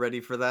really ready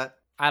for that?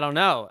 I don't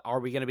know. Are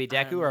we gonna be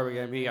I Deku don't or are we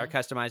know, gonna be our man.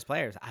 customized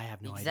players? I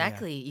have no idea.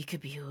 Exactly. You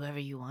could be whoever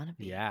you want to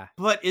be. Yeah.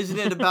 But isn't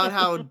it about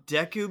how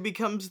Deku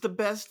becomes the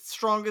best,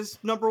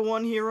 strongest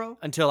 #1 hero?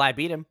 Until I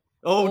beat him.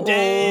 Oh,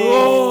 dang!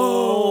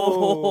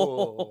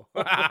 Whoa.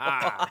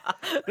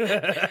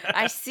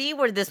 I see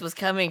where this was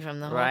coming from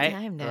the whole Right,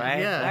 time now. right,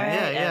 Yeah, All right,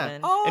 yeah, yeah.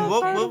 Evan. Oh, And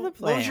part of the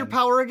what was your plan.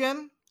 power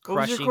again? What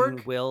was your Crushing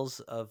quirk? wills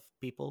of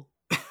people.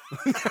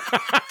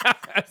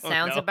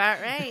 Sounds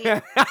about right.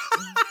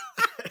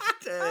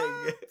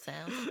 Dang.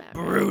 Sounds about right.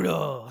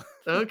 Brutal.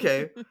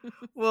 Okay.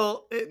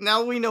 Well,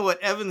 now we know what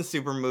Evan's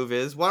super move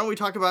is. Why don't we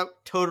talk about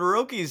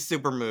Todoroki's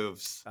super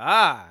moves?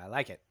 Ah, I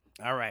like it.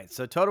 All right.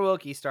 So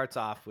Todoroki starts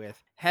off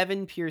with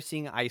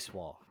heaven-piercing ice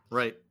wall.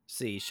 Right.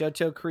 See,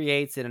 Shoto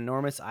creates an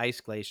enormous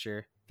ice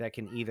glacier that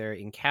can either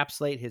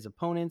encapsulate his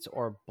opponents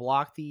or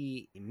block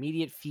the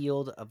immediate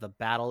field of the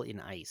battle in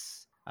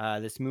ice.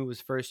 This move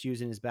was first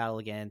used in his battle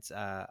against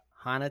Hanata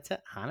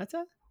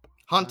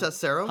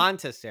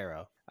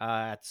Sero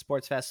at the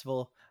sports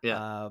festival.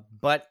 Yeah.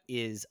 But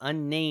is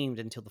unnamed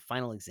until the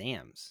final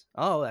exams.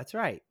 Oh, that's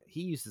right.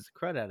 He uses the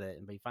crud out of it,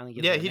 but he finally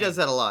gives Yeah, it a he name. does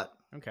that a lot.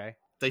 Okay.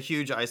 The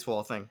huge ice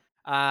wall thing.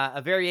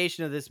 A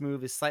variation of this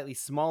move is slightly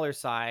smaller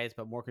size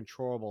but more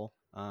controllable.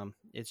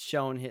 It's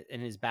shown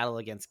in his battle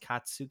against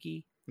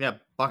Katsuki. Yeah,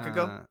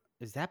 Bakugo.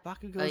 Is that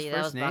Bakugo's Oh, yeah, that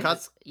first was name?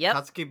 Kats- Yep.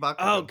 Katsuki Bakugo.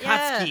 Oh,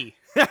 Yeah. Katsuki.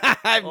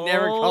 I've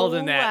never called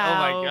him that. Oh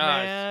my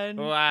gosh. man.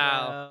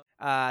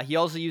 Wow. He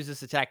also used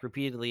this attack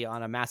repeatedly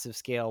on a massive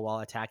scale while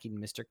attacking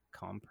Mr.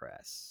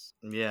 Compress.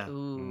 Yeah,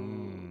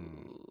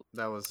 Ooh.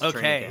 that was Okay,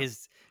 training camp.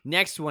 his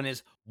next one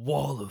is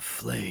Wall of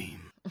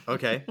Flame.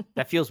 Okay.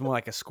 That feels more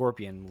like a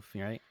scorpion,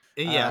 right?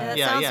 Yeah, That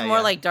yeah, sounds yeah. more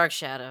yeah. like Dark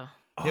Shadow.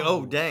 Yeah,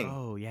 oh, dang.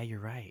 Oh, yeah, you're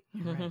right.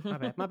 You're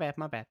right.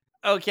 My bad.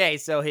 Okay,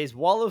 so his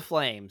Wall of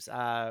Flames.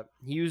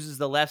 He uses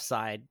the left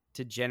side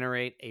to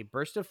generate a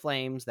burst of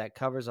flames that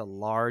covers a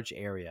large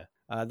area.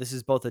 This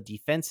is both a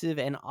defensive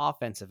and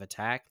offensive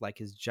attack, like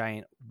his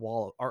giant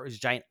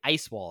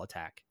ice wall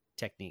attack.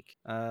 technique.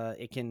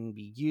 It can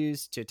be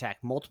used to attack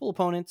multiple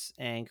opponents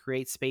and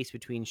create space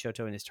between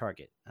Shoto and his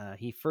target.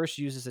 He first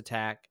uses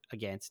attack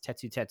against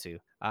Tetsu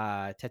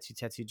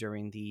Tetsu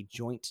during the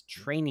joint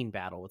training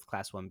battle with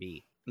Class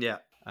 1B. Yeah.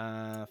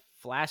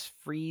 Flash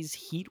Freeze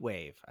Heat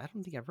Wave. I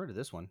don't think I've heard of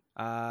this one.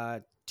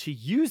 To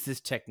use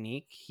this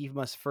technique, he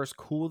must first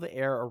cool the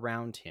air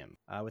around him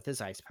with his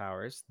ice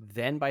powers.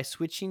 Then, by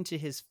switching to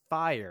his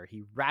fire,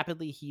 he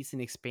rapidly heats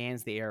and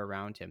expands the air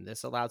around him.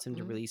 This allows him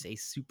to release a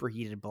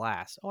superheated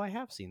blast. Oh, I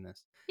have seen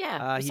this.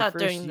 Yeah, he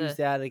first used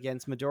that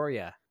against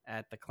Midoriya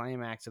at the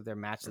climax of their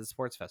match at the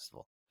sports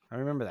festival. I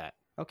remember that.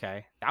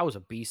 Okay, that was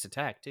a beast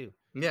attack too.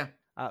 Yeah.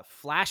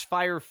 Flash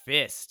Fire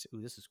Fist.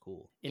 Ooh, this is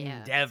cool. Yeah.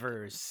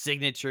 Endeavor's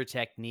signature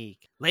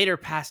technique. Later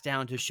passed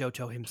down to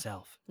Shoto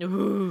himself.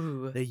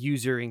 Ooh. The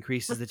user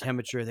increases the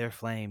temperature of their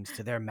flames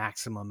to their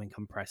maximum and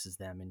compresses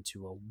them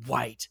into a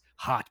white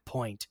hot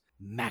point,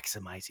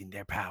 maximizing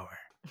their power.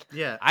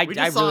 Yeah. I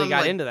really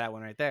got into that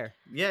one right there.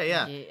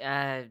 Yeah.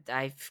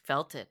 I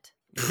felt it.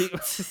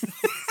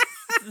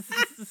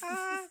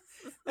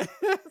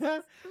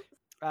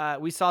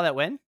 We saw that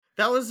when?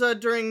 That was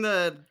during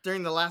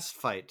the last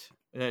fight.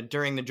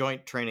 During the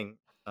joint training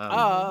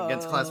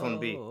against Class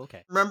 1B.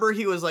 Okay. Remember,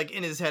 he was like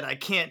in his head,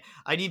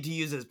 I need to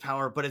use his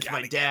power, but it's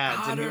my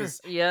dad's. And he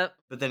was, Yep.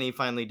 But then he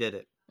finally did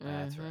it.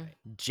 That's right.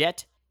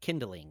 Jet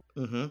Kindling.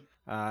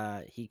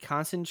 He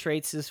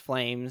concentrates his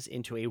flames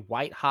into a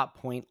white hot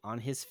point on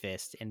his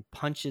fist and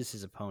punches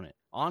his opponent.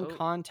 On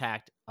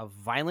contact, a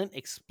violent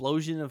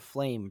explosion of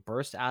flame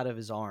bursts out of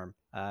his arm,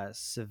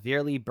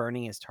 severely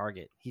burning his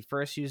target. He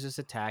first uses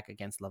attack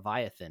against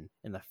Leviathan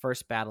in the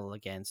first battle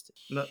against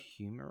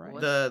Humorize.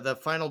 The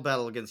final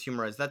battle against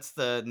Humorize. That's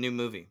the new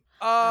movie.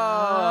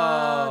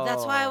 Oh,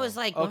 that's why I was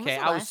like, okay,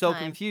 I was so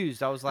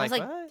confused. I was like,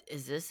 what?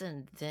 Is this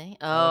a thing?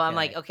 Oh, okay. I'm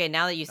like, okay,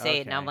 now that you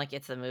say it, now I'm like,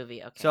 it's the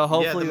movie. Okay. So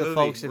hopefully the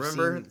folks have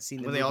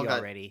seen the movie all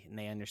already and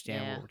they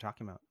understand what we're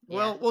talking about. Yeah.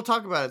 Well, we'll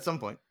talk about it at some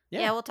point.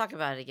 Yeah, we'll talk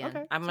about it again.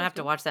 Okay, I'm going to have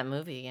to watch that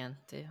movie again,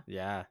 too.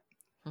 Yeah.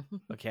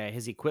 Okay,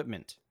 his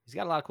equipment. He's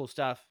got a lot of cool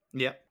stuff.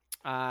 Yep.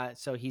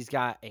 So he's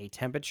got a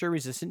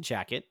temperature-resistant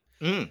jacket.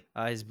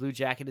 His blue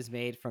jacket is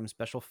made from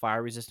special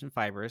fire-resistant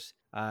fibers.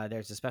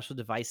 There's a special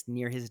device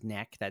near his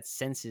neck that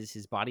senses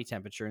his body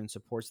temperature and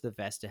supports the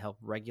vest to help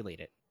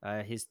regulate it.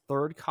 His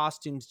third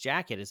costume's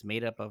jacket is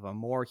made up of a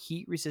more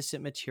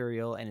heat-resistant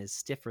material and is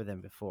stiffer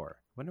than before.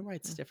 I wonder why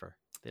it's stiffer.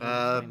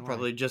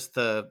 Probably just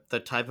the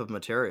type of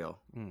material.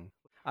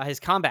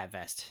 His combat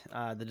vest.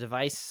 The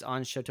device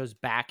on Shoto's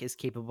back is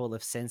capable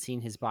of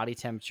sensing his body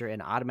temperature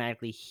and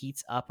automatically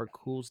heats up or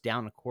cools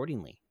down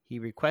accordingly. He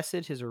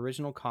requested his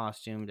original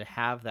costume to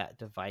have that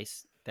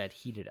device that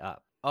heated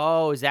up.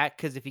 Oh, is that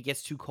because if he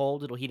gets too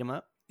cold, it'll heat him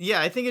up?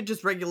 Yeah, I think it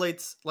just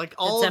regulates, like,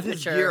 all of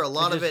his gear. A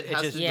lot of it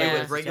has to do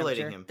with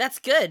regulating him. That's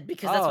good,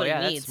 because that's what he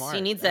needs.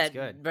 He needs that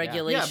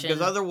regulation. Yeah,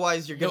 because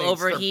otherwise you're going to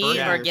overheat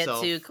or get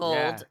too cold.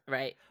 Yeah.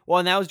 Right. Well,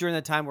 and that was during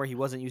the time where he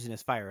wasn't using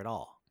his fire at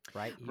all.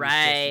 Right.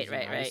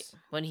 Right.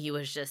 When he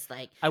was just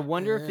like, I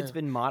wonder if it's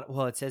been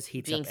well, it says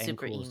heats up and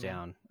cools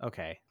down.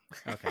 Okay.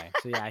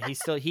 So yeah,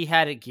 he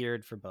had it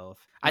geared for both.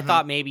 I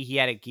thought maybe he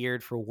had it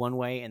geared for one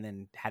way and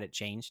then had it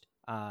changed.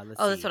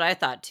 That's what I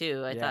thought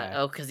too. I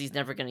thought, because he's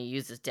never going to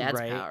use his dad's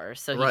power,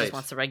 so he just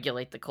wants to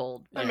regulate the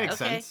cold. That makes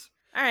sense.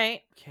 All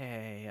right.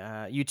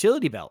 Okay.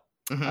 Utility belt.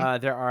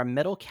 There are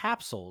metal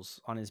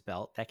capsules on his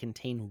belt that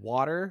contain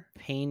water,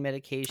 pain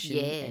medication,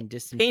 and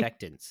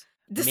disinfectants.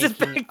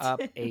 Making up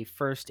a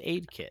first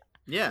aid kit.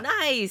 Yeah,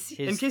 nice.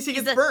 In case he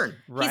gets burned.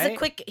 Right?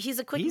 He's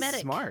a quick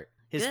medic. Smart.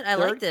 His Good,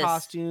 third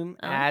costume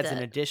adds an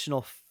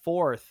additional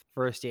fourth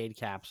first aid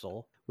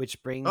capsule,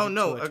 which brings a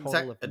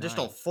total of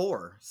additional 9.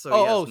 4.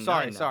 So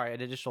sorry,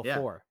 an additional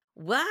 4.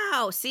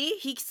 Wow, see,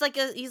 he's like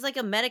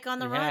a medic on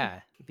the run. Yeah,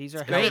 these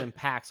are held in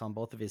packs on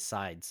both of his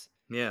sides.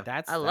 Yeah,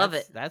 I love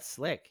it. That's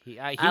slick.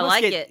 I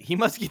like it. He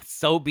must get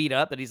so beat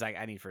up that he's like,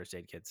 I need first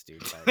aid kits,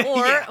 dude.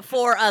 Or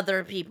for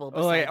other people.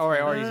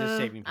 Or he's just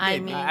saving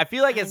people. I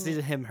feel like it's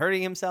him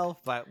hurting himself,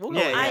 but we'll go.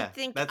 I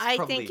think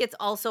it's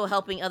also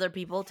helping other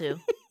people too,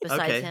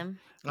 besides him.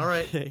 All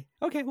right.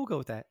 Okay, we'll go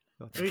with that.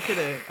 We could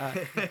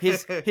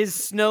his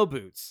snow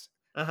boots.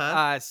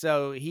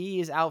 So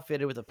he is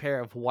outfitted with a pair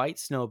of white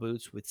snow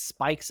boots with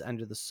spikes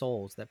under the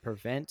soles that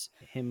prevent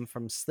him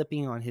from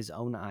slipping on his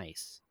own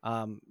ice.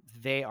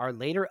 They are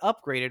later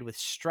upgraded with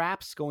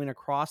straps going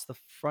across the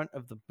front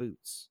of the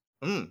boots.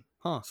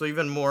 So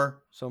even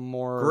more. So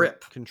more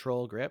grip,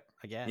 control grip,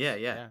 I guess.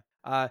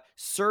 Yeah.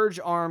 Surge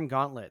arm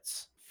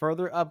gauntlets.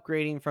 Further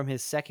upgrading from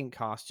his second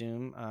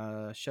costume,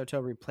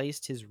 Shoto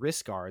replaced his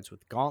wrist guards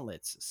with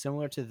gauntlets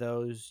similar to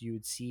those you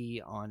would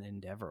see on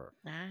Endeavor.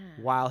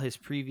 While his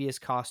previous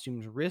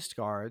costume's wrist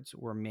guards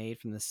were made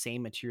from the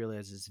same material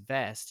as his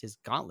vest, his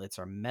gauntlets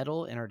are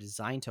metal and are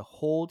designed to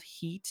hold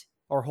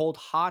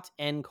hot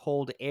and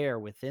cold air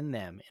within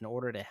them in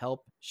order to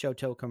help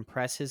Shoto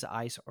compress his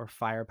ice or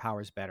fire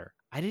powers better.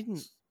 I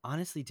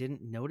honestly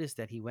didn't notice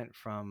that he went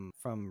from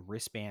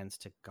wristbands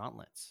to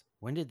gauntlets.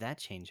 When did that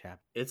change happen?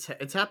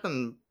 It's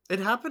happened. It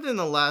happened in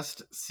the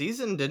last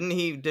season, didn't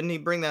he? Didn't he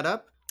bring that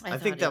up? I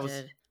think that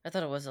was. I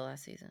thought it was the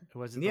last season. It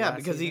wasn't. Yeah,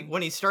 because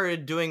when he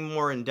started doing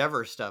more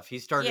Endeavor stuff, he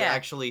started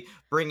actually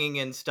bringing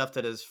in stuff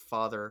that his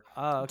father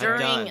had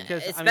done.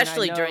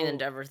 Especially during the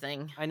Endeavor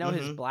thing. I know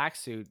his black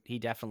suit. He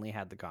definitely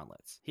had the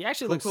gauntlets. He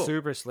actually looks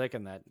super slick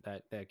in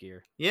that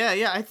gear.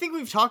 Yeah. I think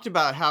we've talked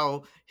about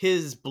how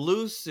his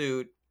blue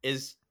suit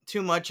is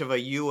too much of a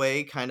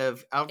UA kind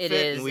of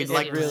outfit, and we'd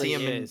like to see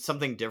him in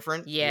something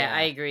different. Yeah,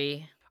 I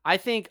agree. I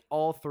think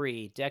all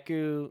three,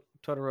 Deku,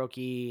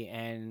 Todoroki,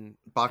 and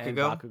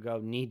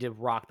Bakugo need to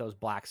rock those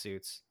black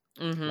suits.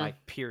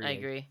 Like, period. I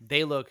agree.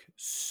 They look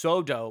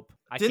so dope.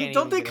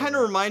 Don't they kind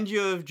of remind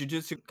you of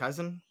Jujutsu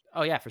Kaisen?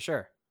 Oh yeah, for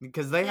sure.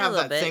 Because they have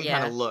that same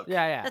kind of look.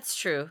 Yeah. That's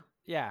true.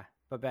 Yeah,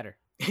 but better.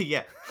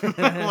 Yeah.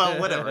 Well,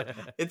 whatever.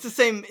 It's the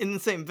same in the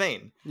same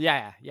vein.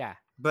 Yeah.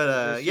 But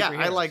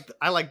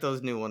I like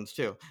those new ones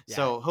too. Yeah.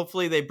 So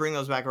hopefully they bring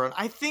those back around.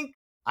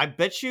 I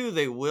bet you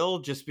they will,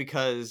 just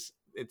because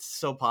it's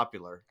so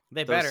popular.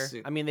 They better.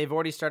 I mean, they've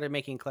already started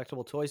making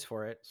collectible toys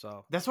for it,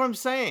 so that's what I'm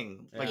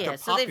saying. Yeah. Like, yeah, they're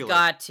so popular.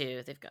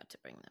 they've got to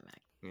bring them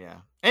back.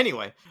 Yeah.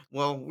 Anyway,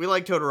 well, we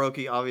like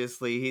Todoroki,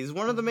 obviously. He's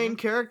one of the main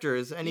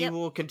characters, and he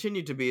will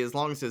continue to be as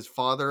long as his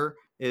father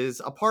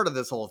is a part of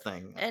this whole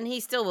thing. And he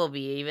still will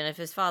be, even if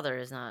his father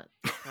is not.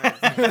 But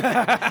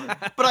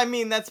I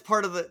mean, that's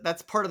part of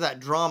that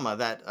drama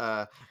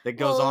that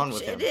goes on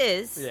with him. It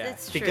is. Yeah.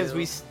 It's true.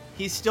 Because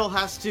he still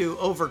has to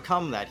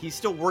overcome that. He's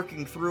still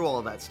working through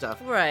all that stuff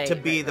to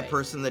be the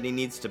person that he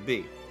needs to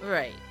be.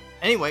 Right.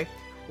 Anyway,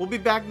 we'll be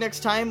back next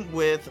time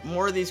with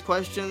more of these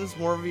questions,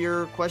 more of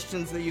your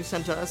questions that you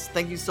sent to us.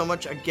 Thank you so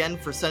much again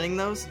for sending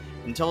those.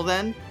 Until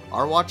then,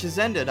 our watch has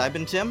ended. I've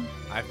been Tim.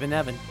 I've been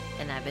Evan.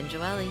 And I've been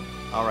Joelle.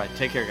 All right,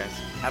 take care, guys.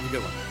 Have a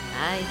good one.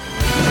 Bye.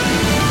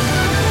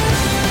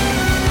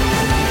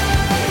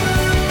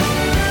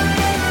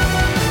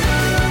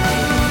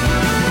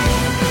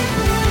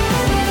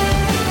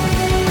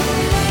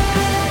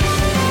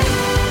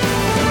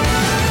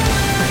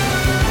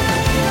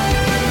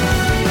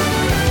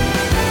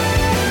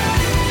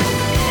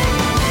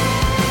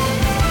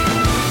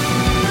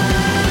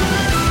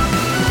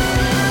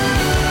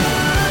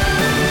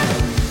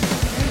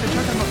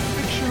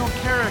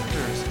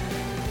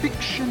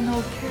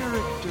 Fictional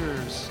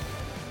characters.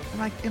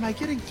 Am I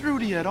getting through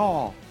to you at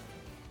all?